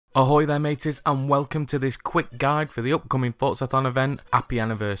Ahoy there mateys, and welcome to this quick guide for the upcoming FORZATHON event. Happy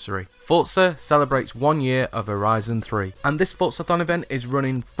anniversary. Forza celebrates 1 year of Horizon 3, and this FORZATHON event is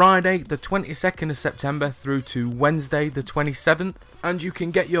running Friday the 22nd of September through to Wednesday the 27th, and you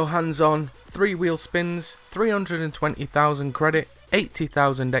can get your hands on 3 wheel spins, 320,000 credit,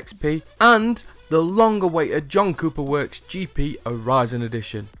 80,000 XP, and the long awaited John Cooper Works GP Horizon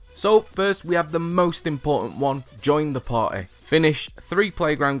Edition. So first we have the most important one, join the party. Finish 3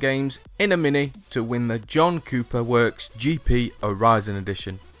 playground games in a mini to win the John Cooper Works GP Horizon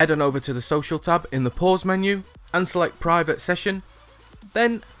Edition. Head on over to the social tab in the pause menu and select private session,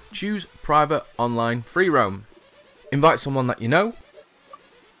 then choose private online free roam. Invite someone that you know,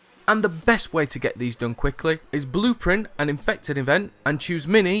 and the best way to get these done quickly is blueprint an infected event and choose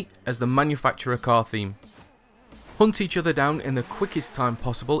mini as the manufacturer car theme. Hunt each other down in the quickest time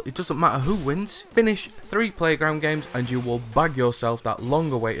possible, it doesn't matter who wins. Finish 3 playground games and you will bag yourself that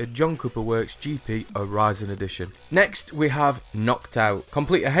long awaited John Cooper Works GP Horizon Edition. Next we have Knocked Out.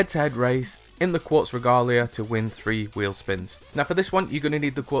 Complete a head to head race in the Quartz Regalia to win 3 wheel spins. Now for this one you're going to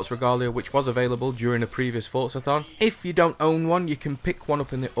need the Quartz Regalia, which was available during a previous FORZATHON. If you don't own one, you can pick one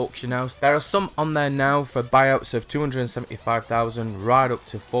up in the auction house. There are some on there now for buyouts of 275,000 right up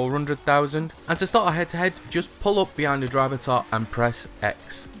to 400,000. And to start a head to head, just pull up behind the driver top and press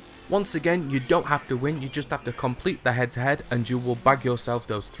X. Once again, you don't have to win, you just have to complete the head to head and you will bag yourself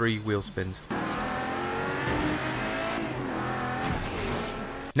those 3 wheel spins.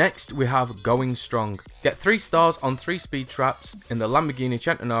 Next we have Going Strong. Get 3 stars on 3 speed traps in the Lamborghini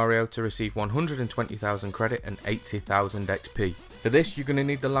Centenario to receive 120,000 credit and 80,000 XP. For this you're going to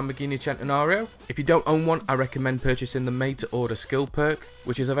need the Lamborghini Centenario. If you don't own one, I recommend purchasing the made to order skill perk,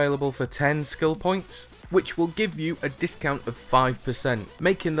 which is available for 10 skill points, which will give you a discount of 5%,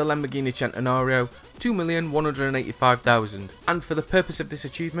 making the Lamborghini Centenario 2,185,000. And for the purpose of this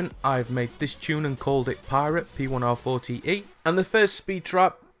achievement, I've made this tune and called it Pirate P1R40E. And the first speed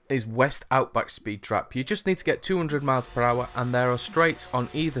trap is West Outback speed trap. You just need to get 200 miles per hour and there are straights on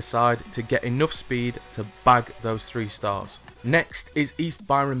either side to get enough speed to bag those 3 stars. Next is East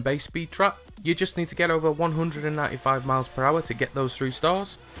Byron Bay speed trap. You just need to get over 195 miles per hour to get those 3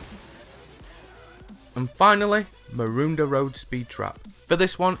 stars. And finally, Maroondah Road speed trap. For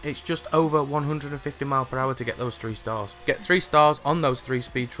this one, it's just over 150 miles per hour to get those 3 stars. Get 3 stars on those 3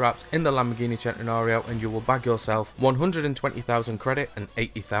 speed traps in the Lamborghini Centenario and you will bag yourself 120,000 credit and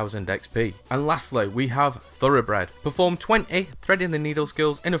 80,000 XP. And lastly, we have Thoroughbred. Perform 20 threading the needle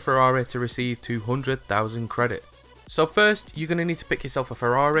skills in a Ferrari to receive 200,000 credit. So first, you're going to need to pick yourself a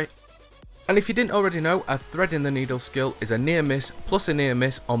Ferrari. And if you didn't already know, a threading the needle skill is a near miss plus a near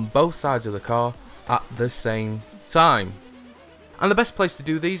miss on both sides of the car at the same time. And the best place to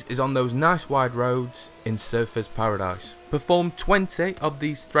do these is on those nice wide roads in Surfer's Paradise. Perform 20 of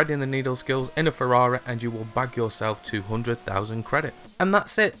these threading the needle skills in a Ferrari and you will bag yourself 200,000 credit. And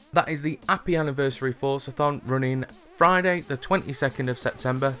that's it. That is the happy anniversary FORZATHON running Friday the 22nd of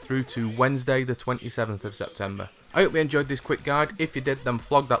September through to Wednesday the 27th of September. I hope you enjoyed this quick guide. If you did, then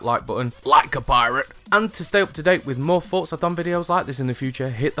flog that like button like a pirate. And to stay up to date with more FORZATHON videos like this in the future,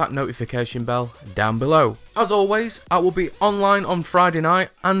 hit that notification bell down below. As always, I will be online on Friday night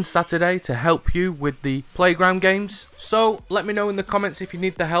and Saturday to help you with the playground games. So let me know in the comments if you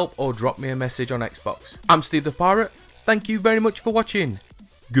need the help or drop me a message on Xbox. I'm Steve the Pirate. Thank you very much for watching.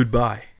 Goodbye.